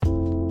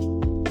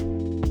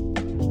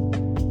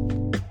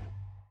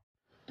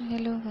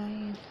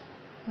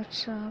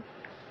What's up?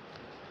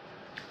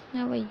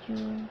 How are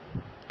you?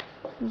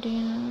 Do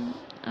you know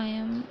I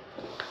am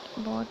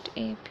bought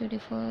a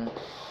beautiful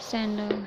sandal